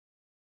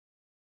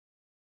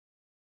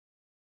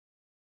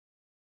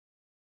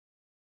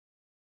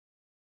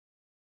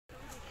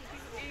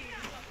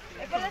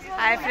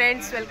Hi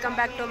friends welcome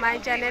back to my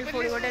channel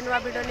पुणी गोटे नुआ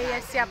वीडियो नहीं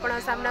आसी आपण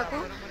सामना को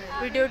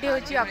वीडियोटी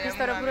होची ऑफिस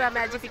तरफ आम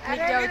आज पिकनिक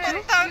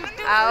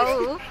जाऊँ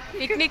आउ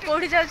पिकनिक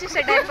कौटी जाऊँ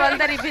से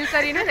पर्यटन रिविल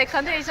करूँ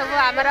देखते ये सब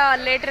आमर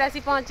लेट आसी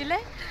पहुँचले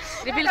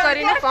रिविल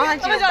करूँ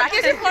पहुँचू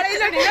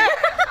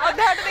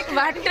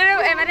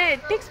बाटर माने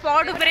ठीक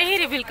स्पॉट उपर ही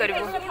रिविल करूँ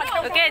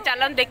ओके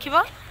चलन देख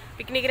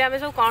पिकनिक रे आम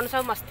सब कौन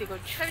सब मस्ती कर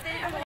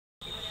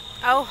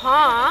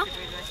हाँ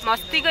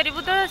मस्ती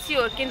करूँ तो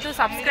सियोर किंतु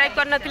सब्सक्राइब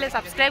कर नथिले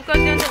सब्सक्राइब कर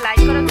दियो लाइक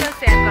करो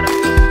शेयर करो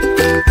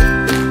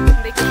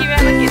देखिए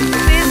हम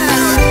केते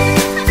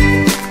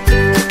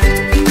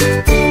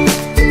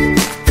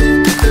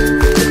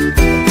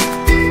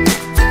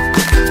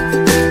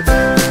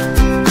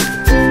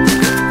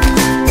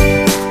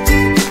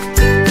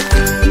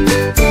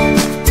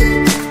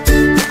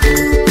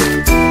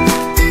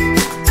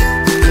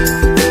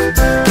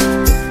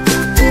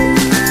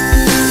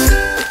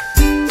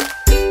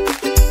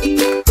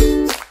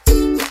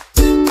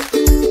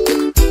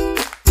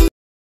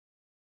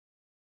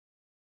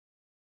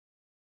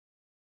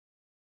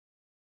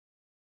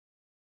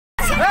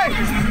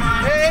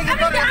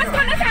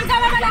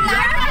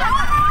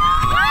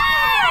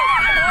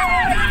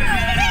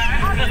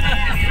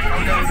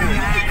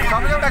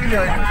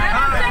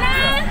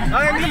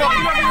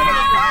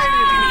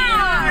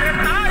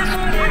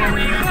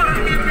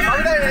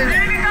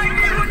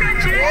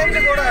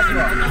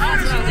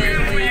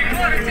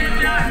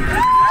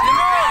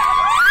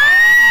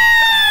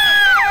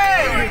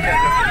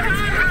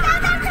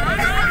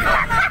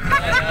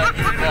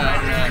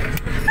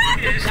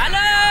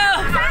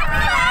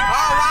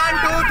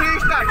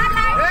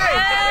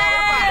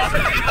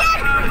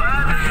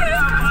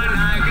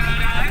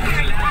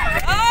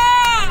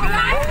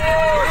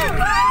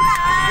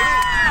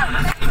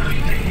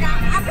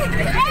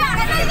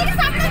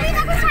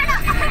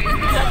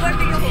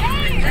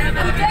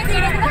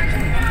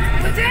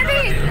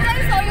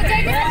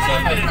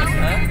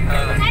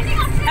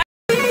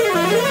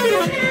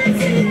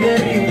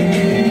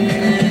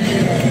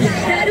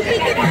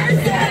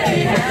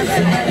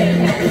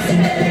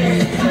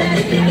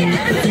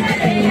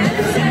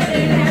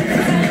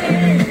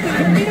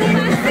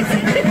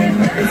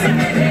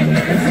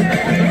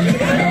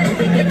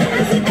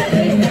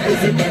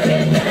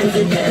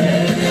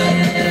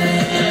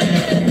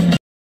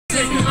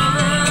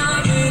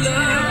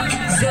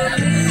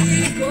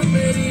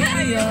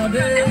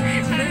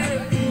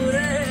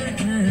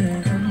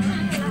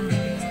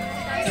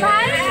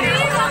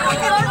सारा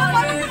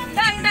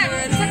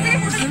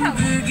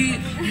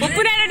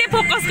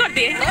फोकस कर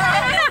दिए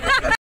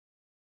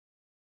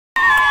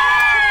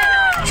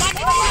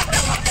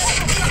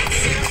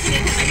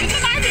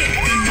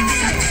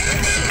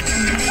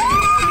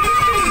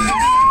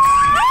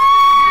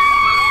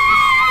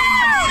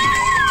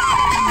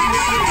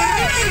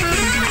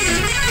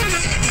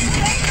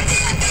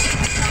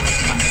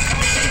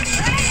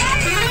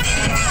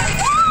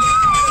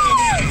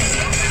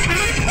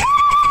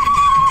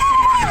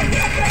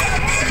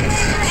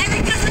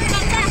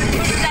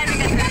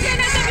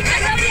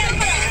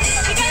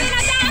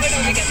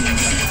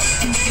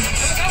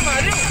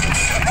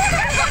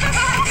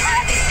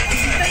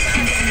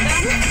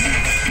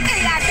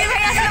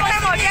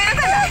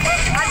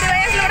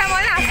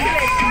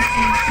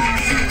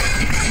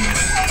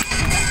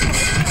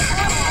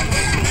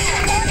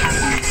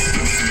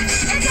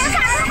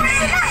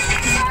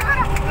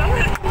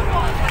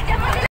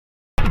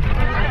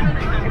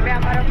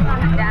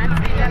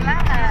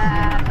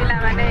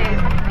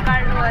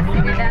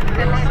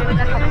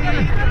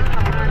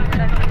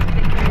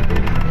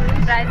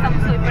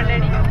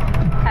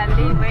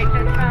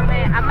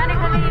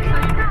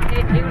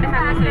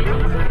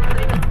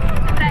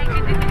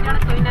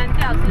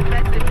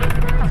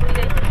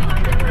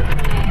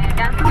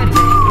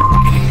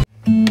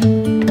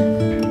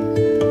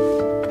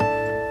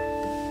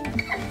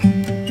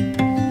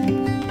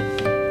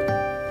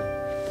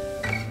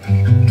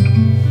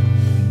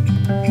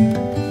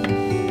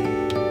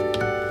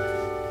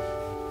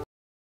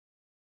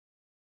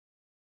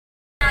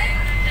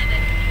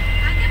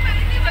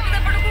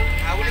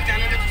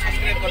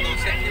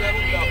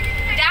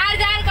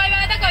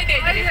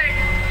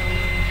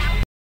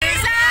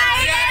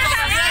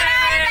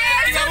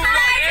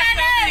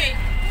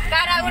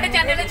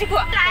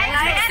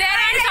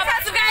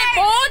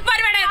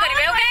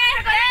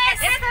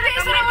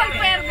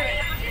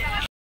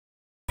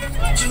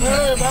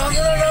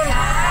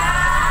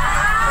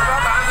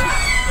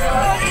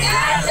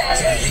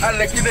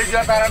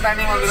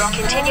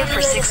Continue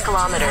for 6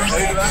 kilometers.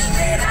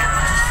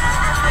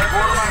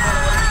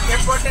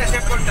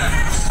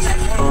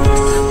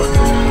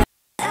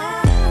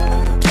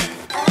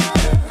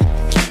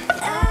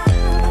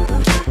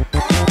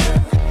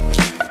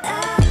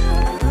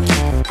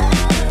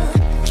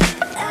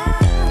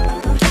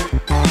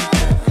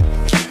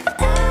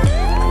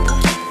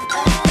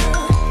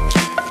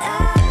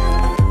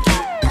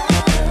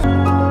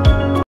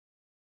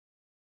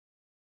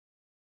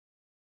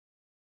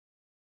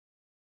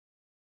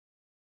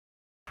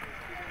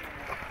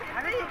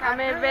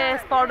 आम ए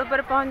स्पॉट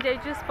उपर पहुँच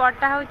जाइए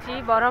स्पॉटा हूँ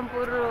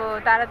ब्रह्मपुर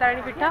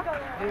तारातारिणी पीठ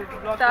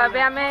तो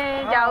अबे आम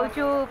जाऊँ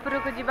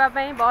उपरक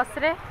जावाई बस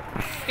रे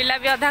पिला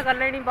भी अधा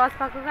गले बस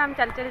पाखक आम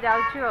चल चल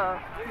जाऊँ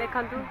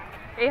देखु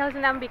ये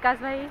हूँ आम विकास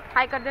भाई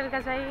हाई करदे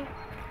विकास भाई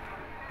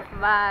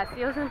बास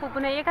ये हूँ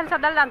पुपुन ये खाली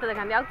सदा दात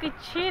देखा आउ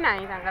कि ना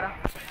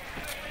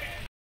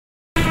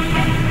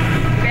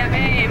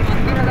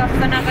मंदिर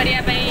दर्शन करने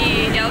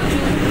जाऊँ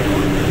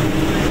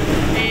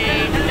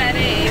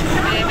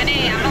मैंने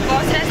आम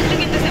बस आसलु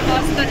कि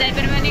बस तो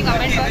जापर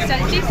गवर्नमेंट बस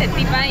चलती से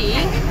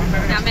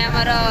आम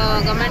आमर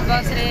गवर्नमेंट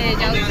बस रे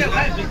जाऊँ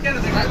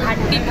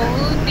घाटी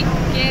बहुत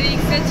टिके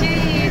रिक्स अच्छी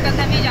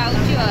तथापि जाऊँ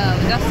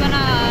दर्शन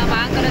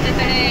माँ जो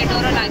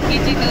डोर लगी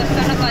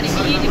दर्शन कर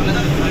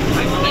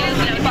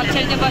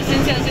पछे जो बस से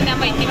होती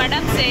आम इति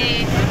मैडम से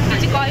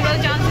किसी कहवा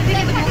चाहते कि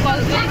मुझे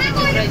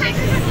कहूँ रही जाए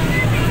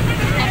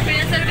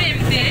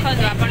देखो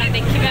आप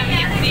देखिए आम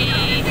केमती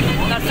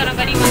दर्शन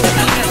कर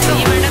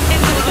मैडम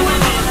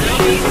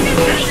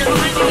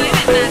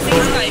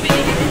कहबे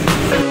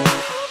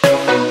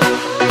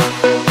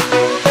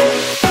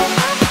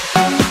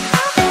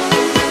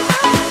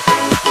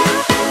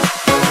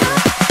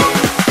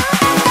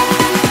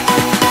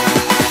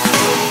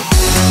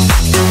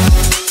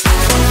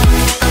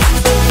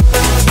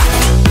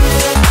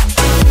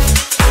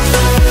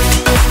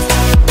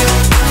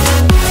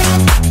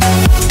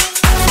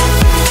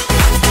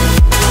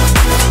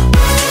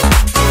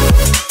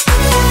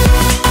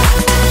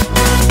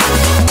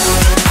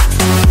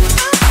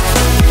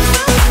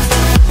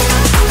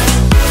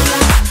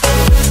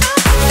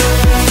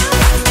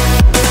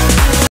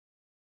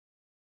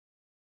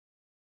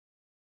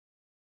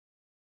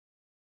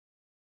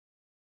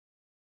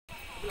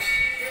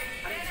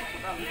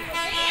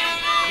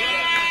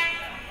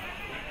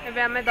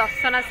एबे आम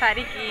दर्शन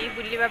सारिकी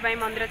बुलवाई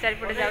मंदिर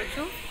चारिपटे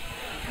जाऊँ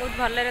बहुत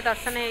भल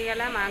दर्शन हो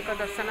गला माँ को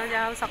दर्शन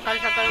जहाँ सकाल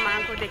सकाल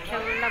माँ को देखा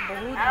मिलला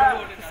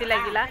बहुत खुशी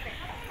लगिला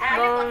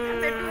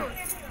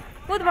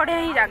बहुत बढ़िया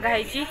ही जगह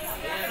है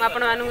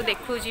आपण मानू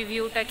देखूँ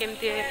व्यूटा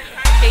केमती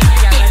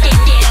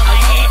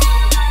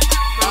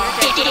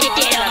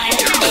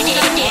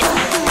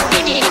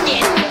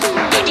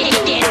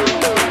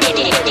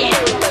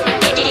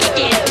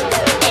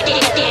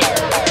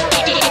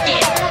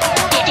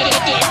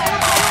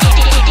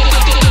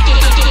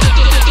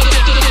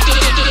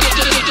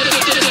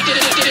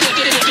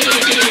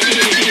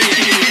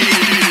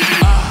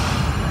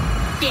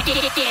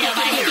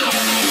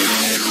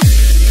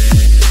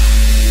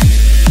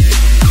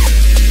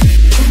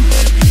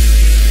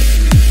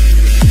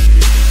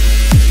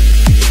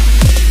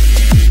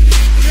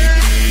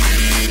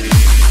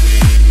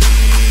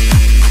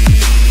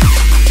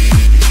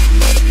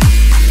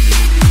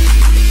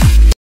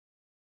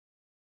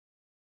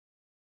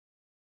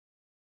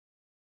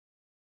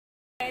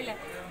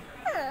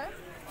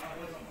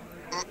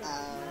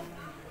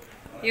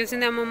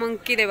ये आम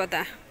मंकी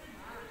देवता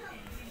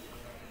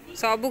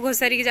सब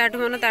घोसारी की जाठू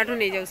मन ताठू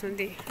नहीं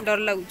जाऊँ डर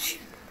लगुच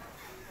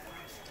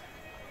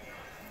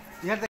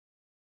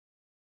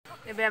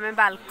एबे आम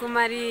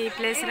बालकुमारी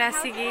प्लेस रे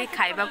आसिकी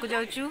खाइबा को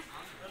जाऊँ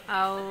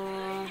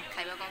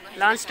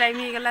लंच टाइम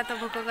ही गला तो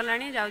भोक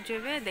गलानी जाऊँ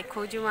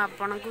देखो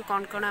आपन को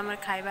कौन कौन आम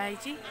खाइबा है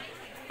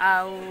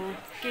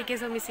किए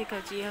सब मिसिक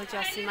खाऊँ ये हूँ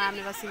असीमा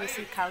आम बस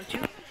मिसिक खाऊँ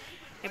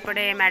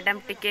एपटे मैडम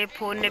टिके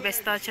फोन में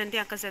व्यस्त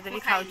अच्छा सहित भी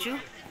खाऊँ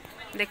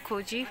देखो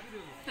ये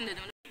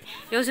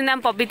हूँ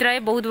आम पवित्र है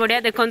बहुत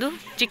बढ़िया देखो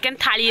चिकेन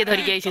थाली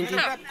धरिकी आई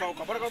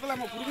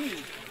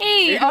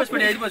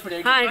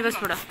हाँ ये बस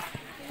पड़ा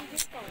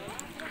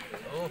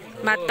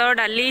भात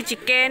डाली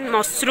चिकेन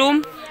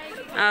मशरूम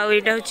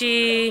आईटा हूँ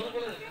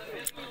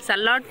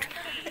सालड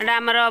एटा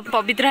आमर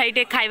पवित्र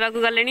हाई खाइबा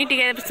को गले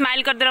टे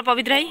स्माइल करदे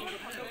पवित्र हाई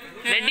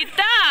रेडी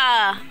तो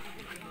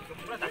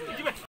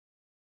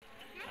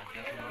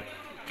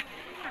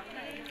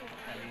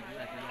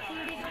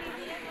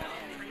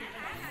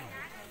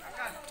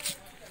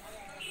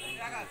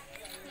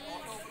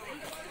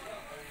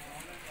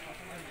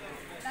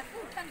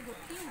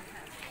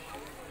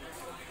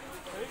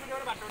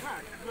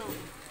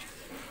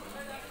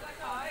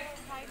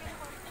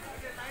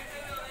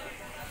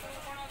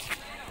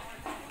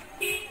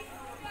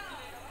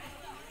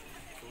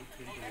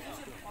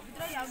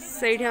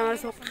सही आम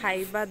सब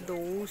खाइबा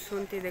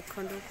दौरान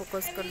देखो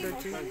फोकस कर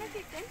दे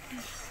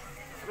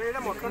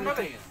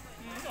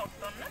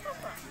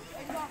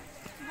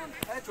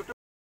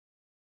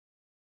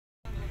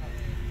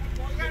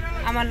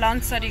आम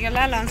लंच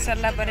सरीगला लंच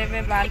सरला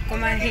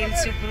बालकुमा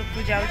हिल्स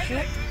उपरकू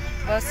जाऊँ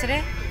बस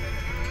रे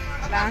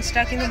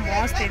लंचटा कि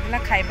मस्त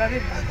होता खाइबा भी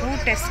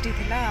बहुत टेस्टी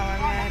थी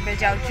आम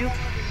जाऊँ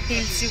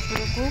हिल्स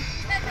उपरकू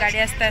गाड़ी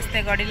आस्ते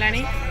आस्ते गड़िला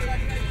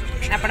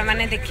आपण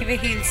मैंने देखिए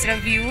हिल्स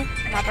व्यू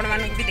आपण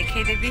मानक भी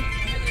देखदेवी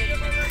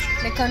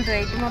देखो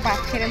ये मो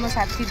पाखे मो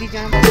साथी दी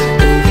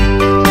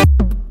जन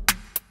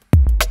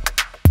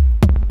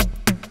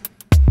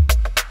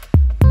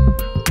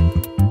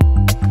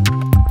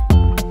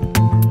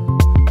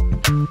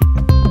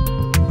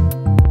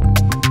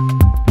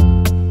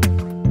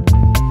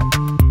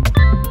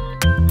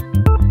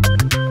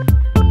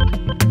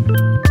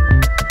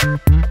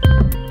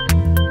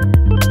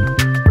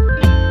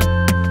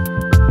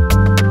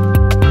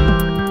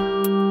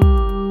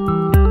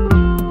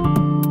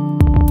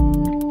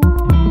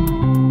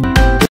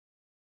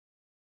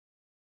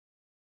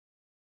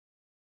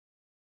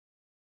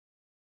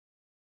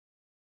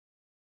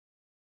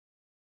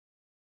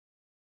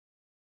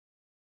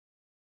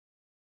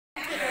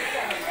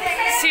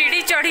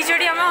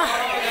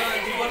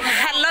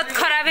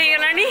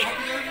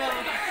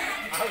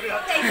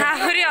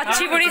आहरी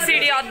अच्छी पुणी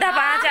सीढ़ी अधा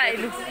पाँच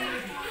आइलु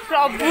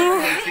प्रभु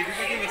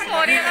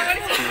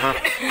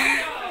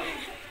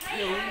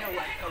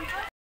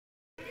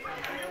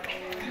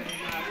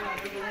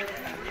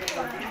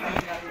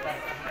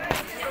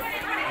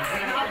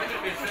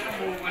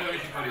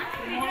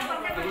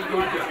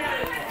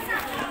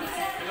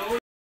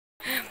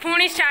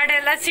पुणी स्टार्ट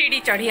है सीढ़ी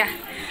चढ़िया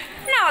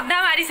ना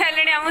अधा मारी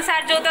सारे आम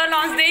सार जो तो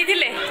लंच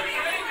देते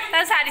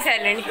सारी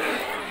सारे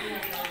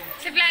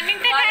प्लानिंग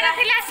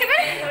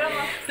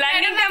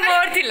टा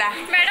मोर थिला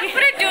मैडम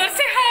पूरा जोर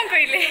से हाँ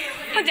कहले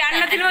जान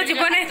नथिल मो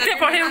जीवन एते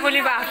पढ़े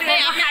बोली बा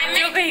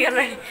जो कहि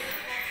गले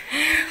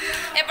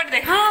एपट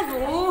देख हां वो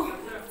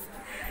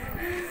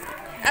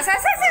ऐसा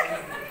ऐसा ऐसा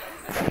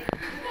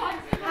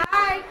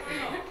हाय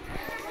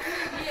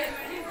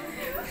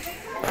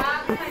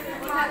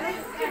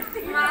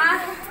मां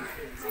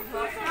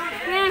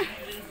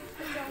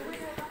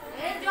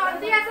ए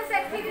जल्दी ऐसा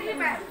सेल्फी के लिए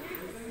मैं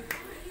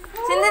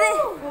सिंदे दे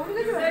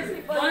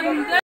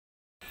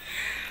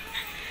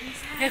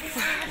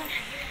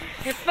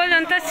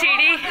एपर्यंत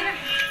सीढ़ी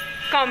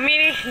कमी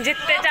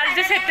जिते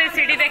चलु से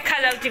सीढ़ी देखा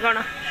जाऊँ कौन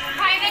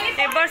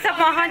ए वर्ष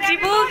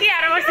पहुँचबू कि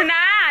आर वर्ष ना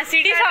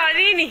सीढ़ी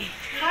सरीनी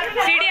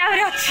सीढ़ी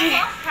आहरी अच्छी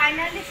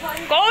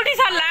कौटी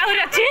सरला आहरी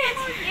अच्छी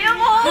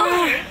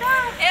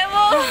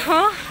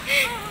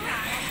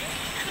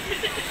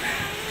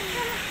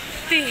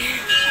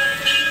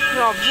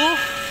प्रभु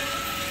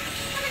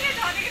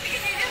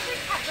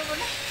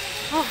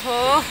ओहो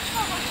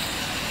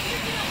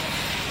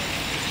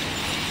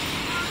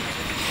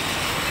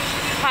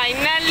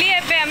फाइनाली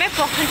एबे आमे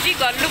पहुँची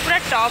गलु पूरा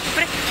टॉप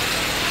रे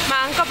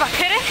माँ का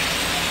पाखे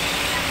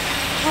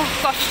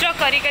कष्ट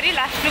करी करी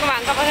लास्ट को माँ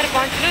का पाखे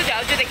पहुँचलु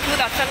जाऊँ देखू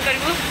दर्शन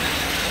करूँ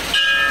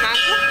माँ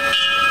को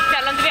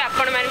चलते भी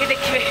आपण मैंने भी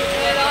देखिए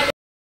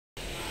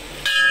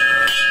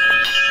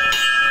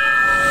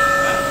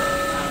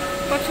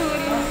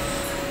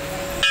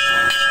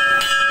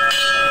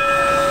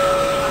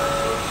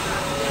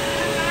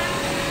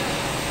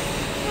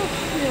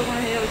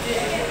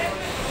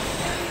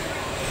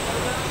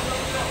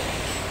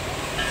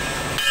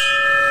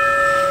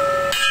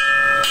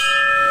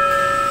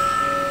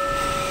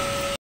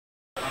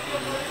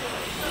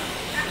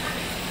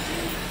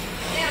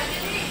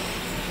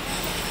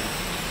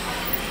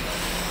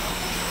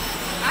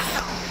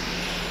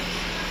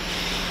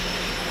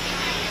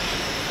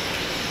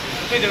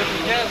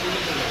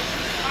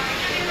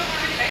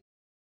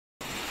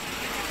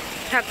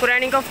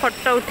ठाकुराणी को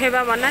फोटो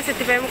उठेबा मना से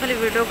खाली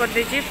वीडियो कर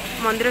देछि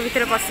मंदिर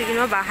भितर पसिक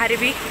बाहर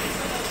भी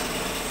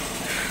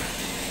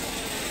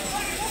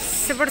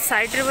सेपट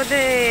साइड रे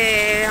बोधे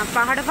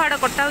पहाड़ पहाड़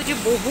कटा हो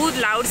बहुत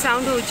लाउड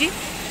साउंड हो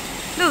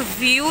तो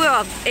व्यू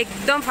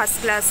एकदम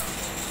फर्स्ट क्लास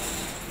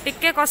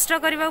टिके कष्ट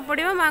करने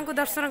पड़ो माँ को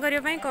दर्शन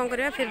करने कौन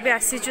करवा फिर भी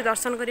आसीचु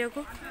दर्शन करने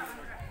को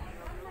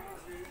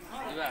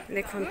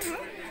देखु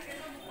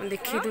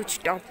देखी दूची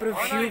टॉप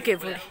व्यू के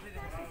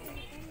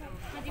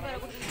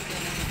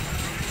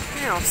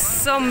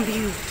ऑसम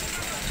व्यू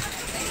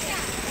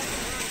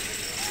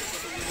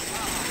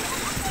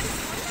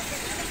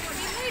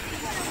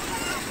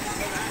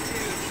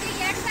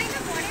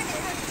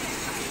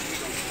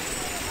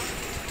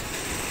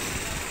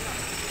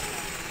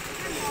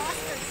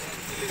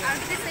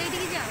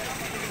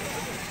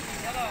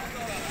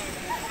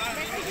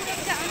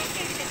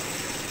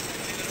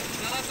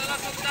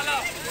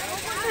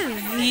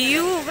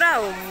व्यू पूरा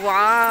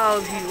वाव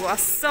व्यू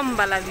ऑसम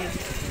वाला व्यू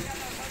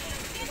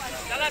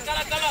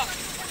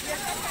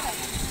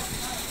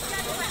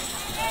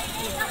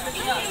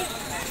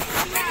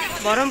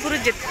ब्रह्मपुर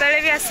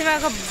जिते भी आसवा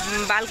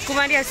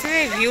बालकुमारी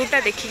आसवे व्यूटा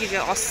देखिए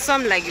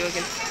ऑसम लगे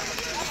कि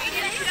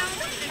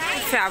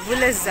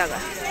फैबुलस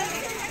जगह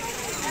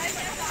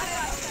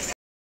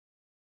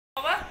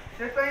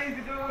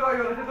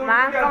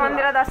माँ का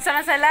मंदिर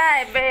दर्शन सारा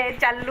एबे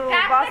चालू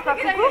बस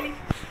पाखु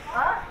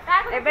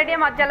एबे टे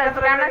मजा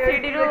लगे कारण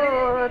सीढ़ी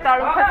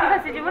तलू खसी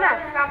खसी जीव ना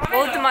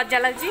बहुत मजा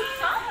लगे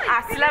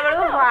आसला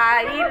बेलू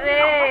भाई रे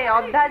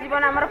अधा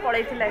जीवन आमर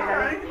पलई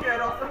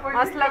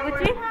मस्त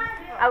लगुच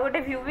आ गोटे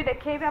व्यू भी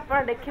देखे आप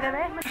देखिए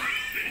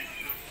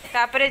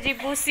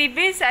जीवु सी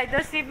बीच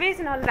आइदर सी बीच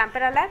ना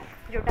रामपेराला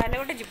जोटा हेल्ले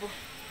गोटे जीवु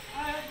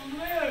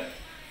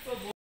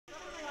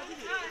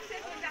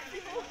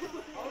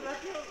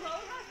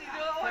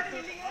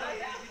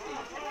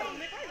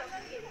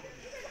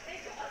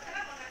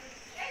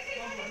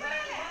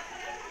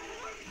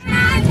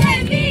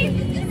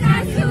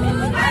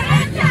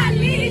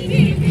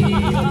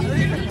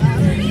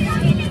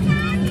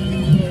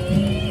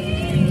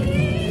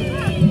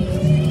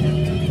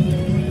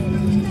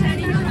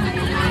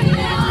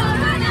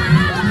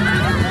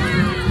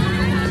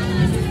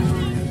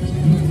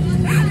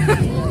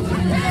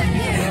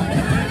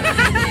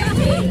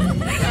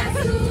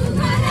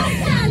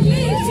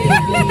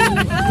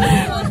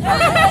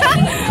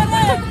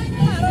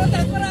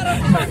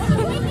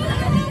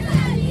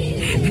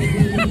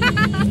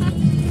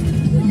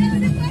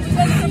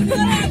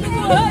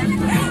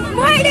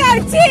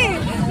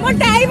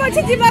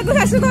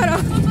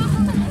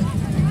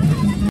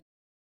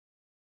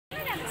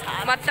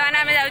बर्तमान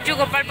आम जाऊँ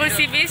गोपालपुर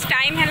सी बीच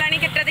टाइम है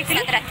के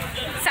देखिए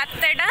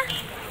 7टा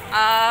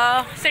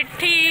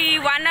सेठी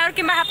 1 आवर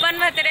कि हाफ आवर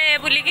भितर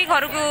बुलिकी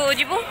घर को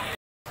जीवु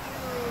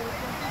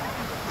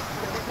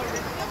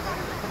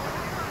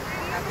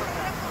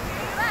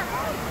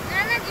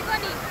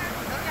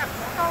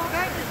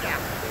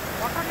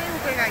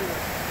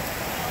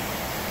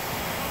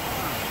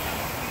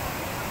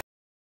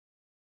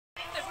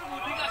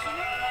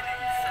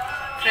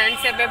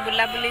फ्रेंड्स एबे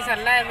बुला बुली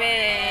सरला एबे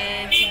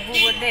जीवु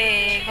बोधे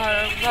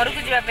घर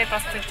को जावाई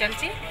प्रस्तुत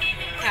चलती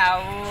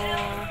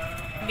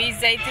बीच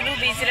जाइलु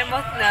बीच रे मो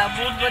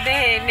बुट बोधे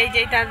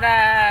नहीं जाता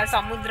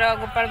समुद्र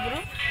गोपालपुर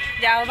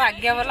जाओ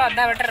भाग्य भल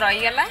अधा बाटे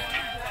रहीगला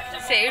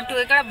से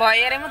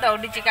भयर मुझे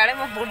दौड़ी काले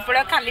मो बुट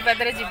पड़ा खाली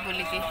पादरे जीव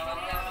बोलिकी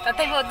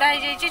तथा ओदा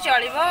हो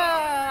चलो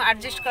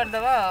आडजस्ट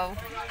करदेव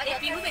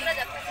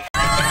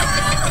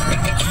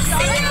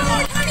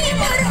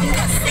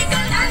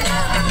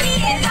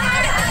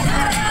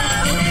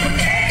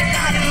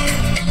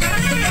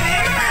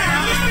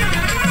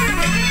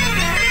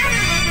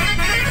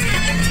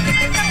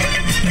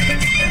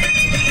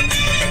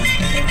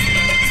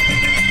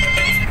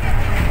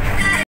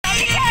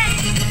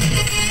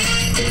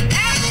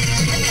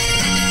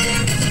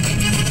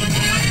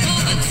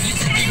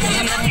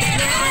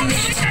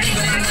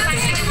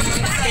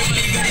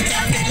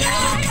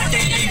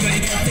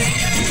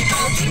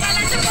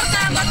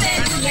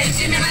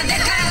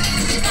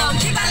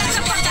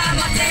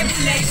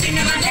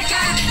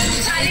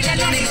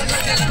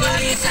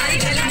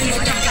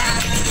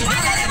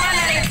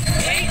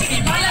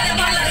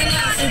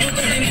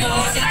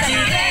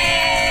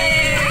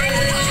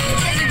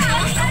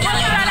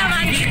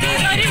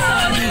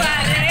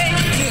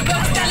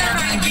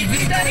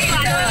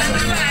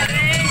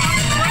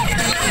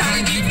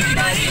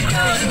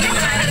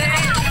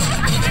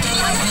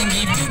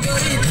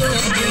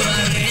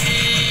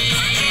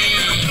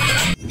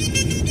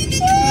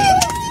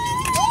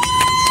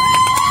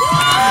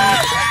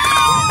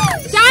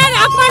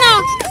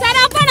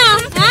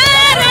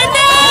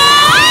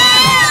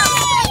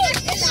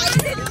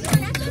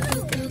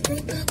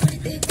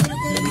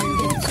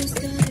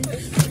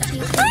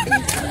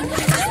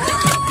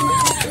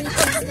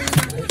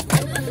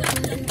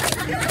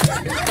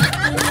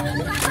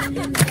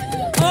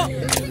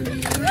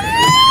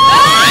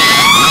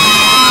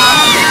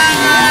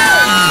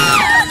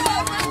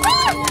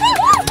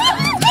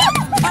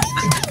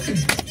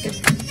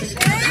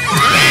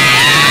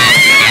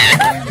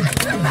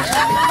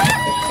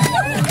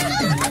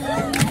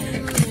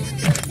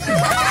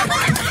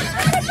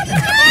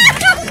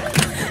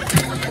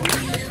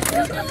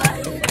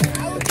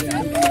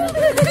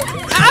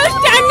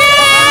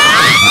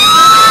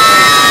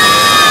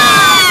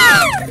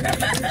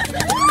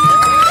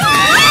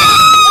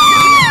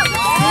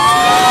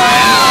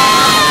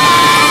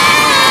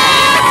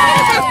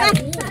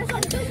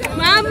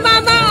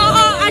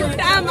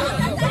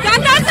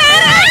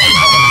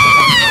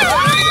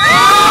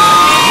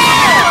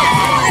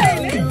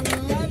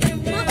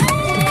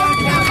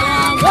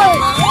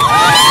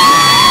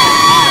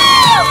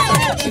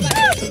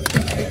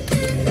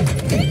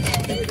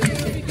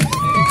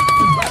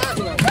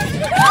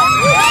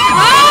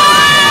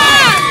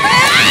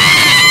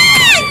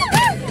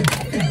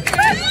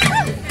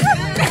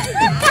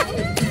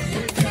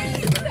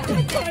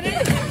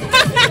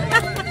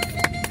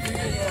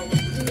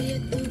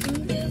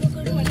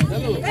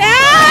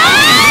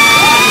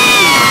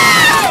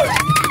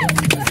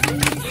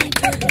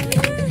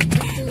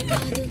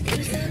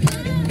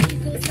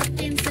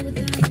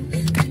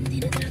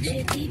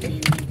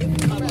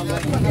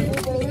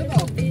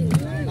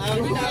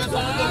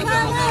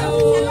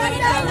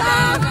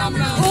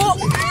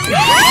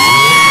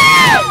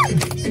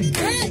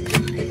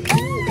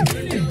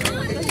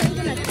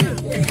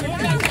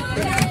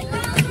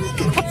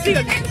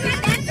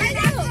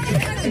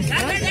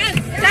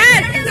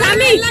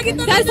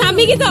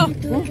सामी की तो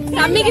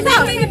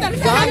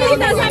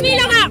सामी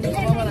लगा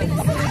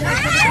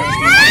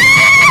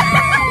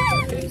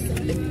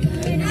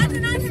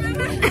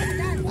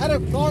अरे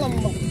कौन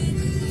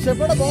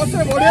सेपटे बस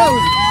रे बढ़िया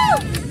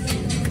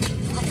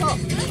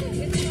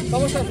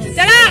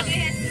चला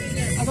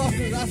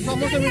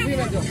समोसे मिठी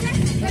रखो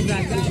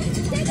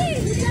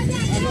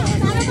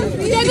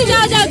ये भी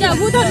जाओ जाओ जाओ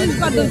वो तो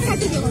कर दो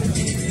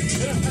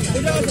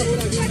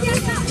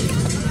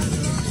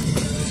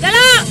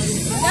चला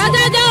जाओ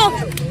जाओ जाओ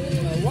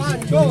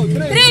 1 2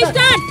 3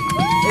 स्टार्ट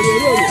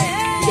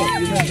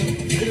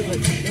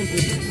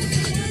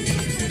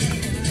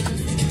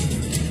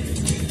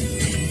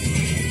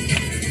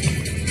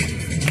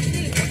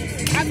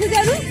आगे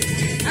चलो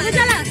आगे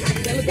चला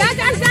चल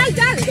चल चल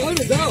चल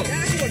जाओ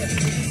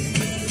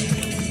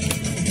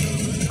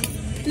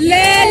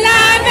लेला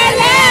में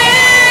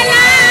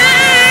लेला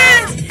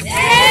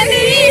ए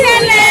मेरी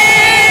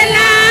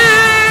लेला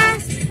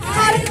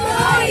हर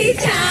कोई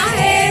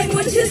चाहे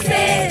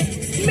मुझसे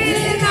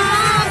मिलना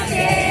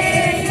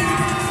तेरा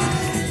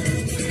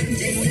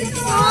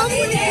जिसको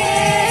भी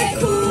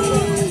देखूं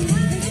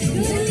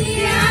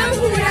दुनिया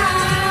उड़ा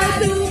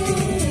दूं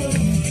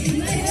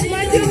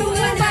मजनू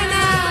बना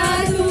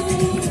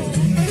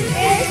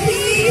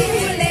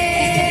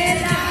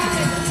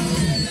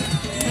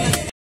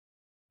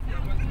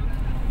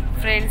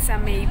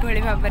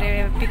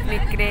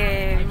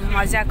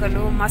मजा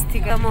कलु मस्ती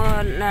मो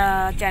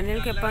चैनल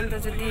को एपर्तंत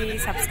जदि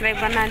सब्सक्राइब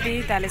करना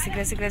ताले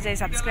शीघ्र शीघ्र जाए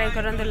सब्सक्राइब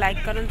करूँ लाइक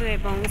करूँ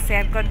एवं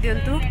शेयर कर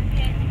दिंतु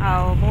आ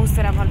बहुत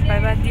सारा भल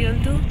पाइबा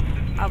दिंतु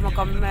आ मो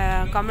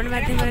कमेंट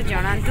माध्यम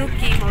जनातु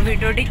कि मो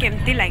भिडियोटी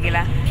केमती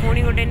लगिला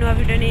पुणी गोटे नुआ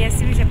भिडियो नहीं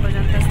आसबि से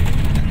पर्यंत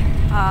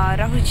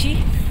रहुछि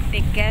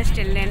take care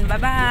still bye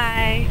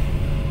bye.